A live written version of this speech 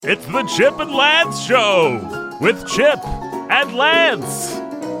It's the Chip and Lance Show with Chip and Lance.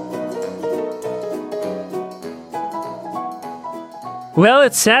 Well,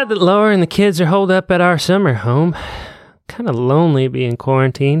 it's sad that Laura and the kids are holed up at our summer home. Kind of lonely being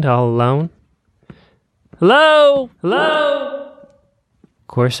quarantined all alone. Hello? Hello? Of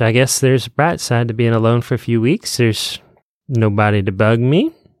course, I guess there's a bright side to being alone for a few weeks. There's nobody to bug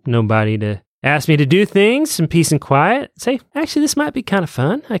me, nobody to ask me to do things in peace and quiet. Say, actually, this might be kind of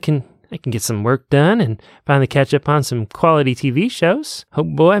fun. I can get some work done and finally catch up on some quality TV shows. Oh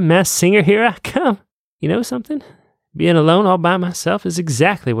boy, Masked Singer, here I come. You know something? Being alone all by myself is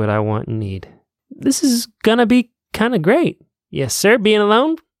exactly what I want and need. This is gonna be kind of great. Yes, sir, being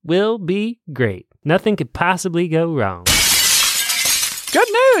alone will be great. Nothing could possibly go wrong. Good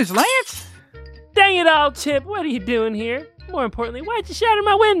news, Lance! Dang it all, Chip, what are you doing here? More importantly, why'd you shatter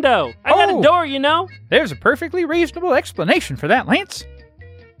my window? I got a door, you know. There's a perfectly reasonable explanation for that, Lance.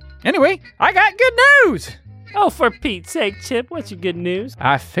 Anyway, I got good news! Oh, for Pete's sake, Chip, what's your good news?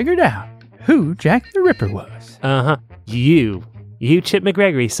 I figured out who Jack the Ripper was. Uh-huh. You, Chip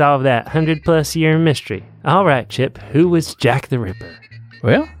McGregory, solved that 100-plus year mystery. All right, Chip, who was Jack the Ripper?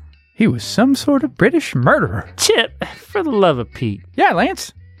 Well, he was some sort of British murderer. Chip, for the love of Pete. Yeah,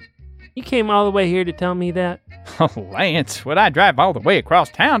 Lance. You came all the way here to tell me that? Oh, Lance, would I drive all the way across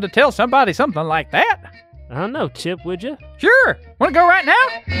town to tell somebody something like that? I don't know, Chip, would you? Sure. Want to go right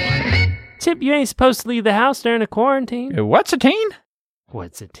now? Chip, you ain't supposed to leave the house during a quarantine. What's a teen?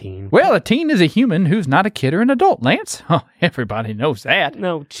 What's a teen? Well, a teen is a human who's not a kid or an adult, Lance. Oh, everybody knows that.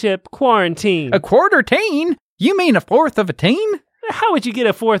 No, Chip, quarantine. A quarter teen? You mean a fourth of a teen? How would you get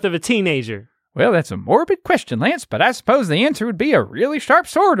a fourth of a teenager? Well, that's a morbid question, Lance, but I suppose the answer would be a really sharp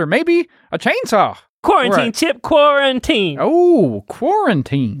sword or maybe a chainsaw. Quarantine, Chip, quarantine. Oh,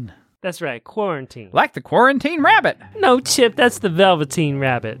 quarantine. That's right, quarantine. Like the quarantine rabbit. No, Chip, that's the Velveteen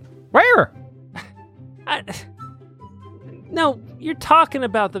Rabbit. Where? No, you're talking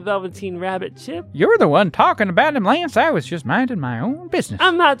about the Velveteen Rabbit, Chip. You're the one talking about him, Lance. I was just minding my own business.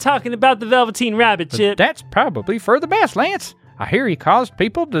 I'm not talking about the Velveteen Rabbit, Chip. But that's probably for the best, Lance. I hear he caused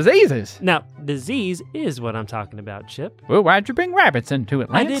people diseases. Now, disease is what I'm talking about, Chip. Well, why'd you bring rabbits into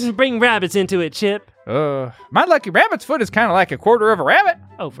it, Lance? I didn't bring rabbits into it, Chip. My lucky rabbit's foot is kind of like a quarter of a rabbit.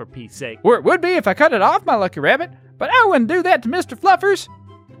 Oh, for Pete's sake. Or it would be if I cut it off, my lucky rabbit. But I wouldn't do that to Mr. Fluffers.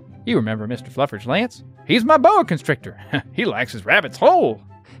 You remember Mr. Fluffers, Lance? He's my boa constrictor. He likes his rabbits whole.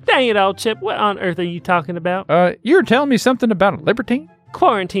 Dang it all, Chip. What on earth are you talking about? You were telling me something about a libertine?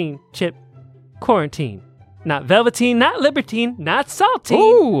 Quarantine, Chip. Quarantine. Not velveteen, not libertine, not saltine.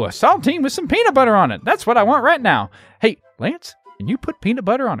 Ooh, a saltine with some peanut butter on it. That's what I want right now. Hey, Lance, can you put peanut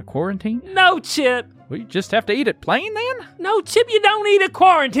butter on a quarantine? No, Chip. Well, you just have to eat it plain then? No, Chip, you don't eat a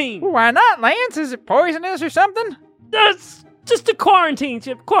quarantine. Well, why not, Lance? Is it poisonous or something? That's just a quarantine,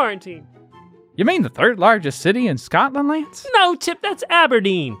 Chip. Quarantine. You mean the third largest city in Scotland, Lance? No, Chip, that's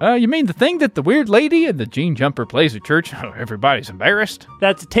Aberdeen. You mean the thing that the weird lady and the Gene Jumper plays at church? Oh, everybody's embarrassed.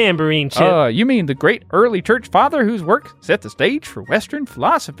 That's a tambourine, Chip. You mean the great early church father whose work set the stage for Western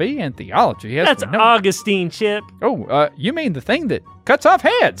philosophy and theology? That's Augustine, Chip. Oh, you mean the thing that cuts off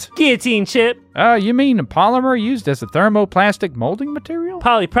heads? Guillotine, Chip. You mean a polymer used as a thermoplastic molding material?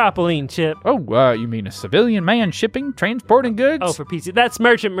 Polypropylene, Chip. Oh, you mean a civilian man shipping, transporting goods? Oh, for Pete's sake, that's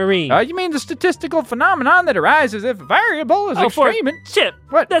merchant marine. You mean the statistical phenomenon that arises if a variable is extreme and... Chip,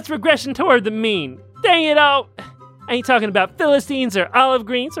 what? That's regression toward the mean. Dang it all. I ain't talking about Philistines or olive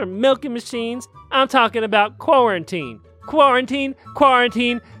greens or milking machines. I'm talking about quarantine. Quarantine,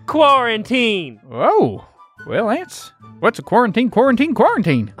 quarantine, quarantine. Oh, well, Lance, what's a quarantine?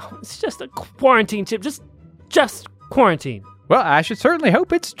 Oh, it's just a quarantine, Chip. Just quarantine. Well, I should certainly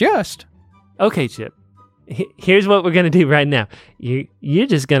hope it's just. Okay, Chip. Here's what we're going to do right now. You're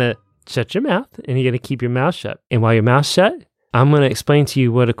just going to shut your mouth, and you're going to keep your mouth shut. And while your mouth's shut, I'm going to explain to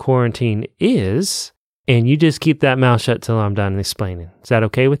you what a quarantine is, and you just keep that mouth shut till I'm done explaining. Is that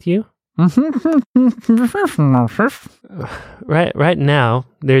okay with you? Right now,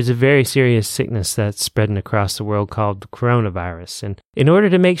 there's a very serious sickness that's spreading across the world called the coronavirus. And in order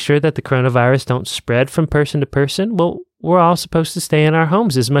to make sure that the coronavirus don't spread from person to person, well, we're all supposed to stay in our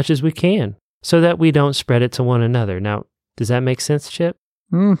homes as much as we can so that we don't spread it to one another. Now, does that make sense, Chip?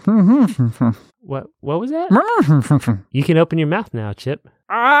 What was that? You can open your mouth now, Chip.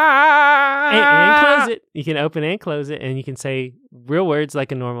 And close it. You can open and close it, and you can say real words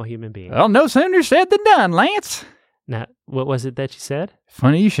like a normal human being. Well, no sooner said than done, Lance. Now, what was it that you said?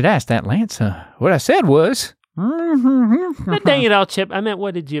 Funny you should ask that, Lance. What I said was... Now, dang it all, Chip. I meant,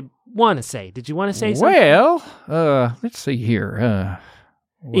 what did you want to say? Did you want to say something? Well, let's see here.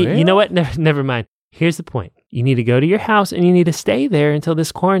 You know what? Never mind. Here's the point. You need to go to your house and you need to stay there until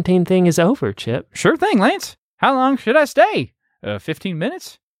this quarantine thing is over, Chip. Sure thing, Lance. How long should I stay? 15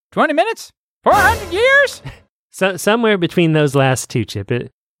 minutes? 20 minutes? 400 years? So somewhere between those last two, Chip.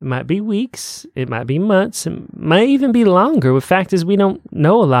 It might be weeks, it might be months, it might even be longer. The fact is we don't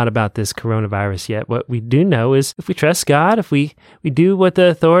know a lot about this coronavirus yet. What we do know is if we trust God, if we do what the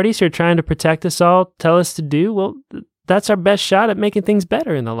authorities who are trying to protect us all tell us to do, well, that's our best shot at making things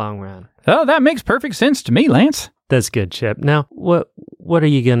better in the long run. Oh, that makes perfect sense to me, Lance. That's good, Chip. Now, what are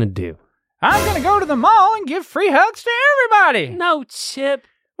you going to do? I'm going to go to the mall and give free hugs to everybody. No, Chip.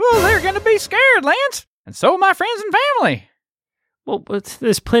 Well, they're going to be scared, Lance. And so are my friends and family. Well,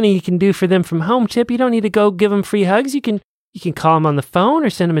 there's plenty you can do for them from home, Chip. You don't need to go give them free hugs. You can call them on the phone or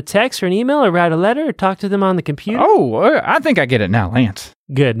send them a text or an email or write a letter or talk to them on the computer. Oh, I think I get it now, Lance.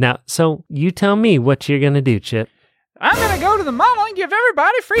 Good. Now, so you tell me what you're going to do, Chip. I'm going to go to the mall and give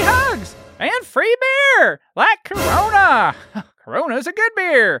everybody free hugs and free beer, like Corona. Corona's a good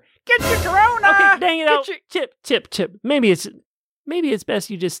beer. Get your Corona. Okay, dang it. Chip. Maybe it's best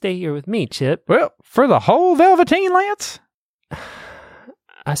you just stay here with me, Chip. Well, for the whole Velveteen, Lance?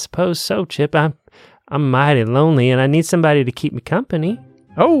 I suppose so, Chip. I'm mighty lonely, and I need somebody to keep me company.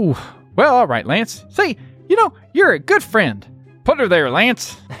 Oh, well, all right, Lance. See, you're a good friend. Put her there,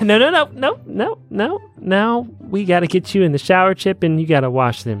 Lance. No. Now we got to get you in the shower, Chip, and you got to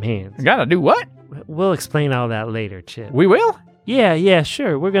wash them hands. Gotta do what? We'll explain all that later, Chip. We will? Yeah,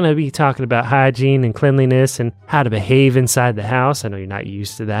 sure. We're going to be talking about hygiene and cleanliness and how to behave inside the house. I know you're not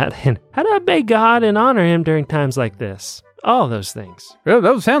used to that. And how to obey God and honor Him during times like this. All those things. Well,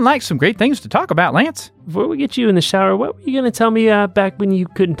 those sound like some great things to talk about, Lance. Before we get you in the shower, what were you going to tell me back when you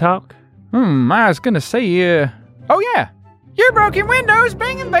couldn't talk? I was going to say, oh yeah. Your broken window's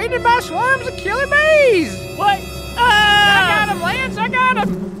being invaded by swarms of killer bees. What? I got him, Lance. I got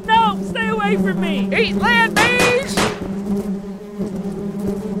him. No, stay away from me. Eat land bees.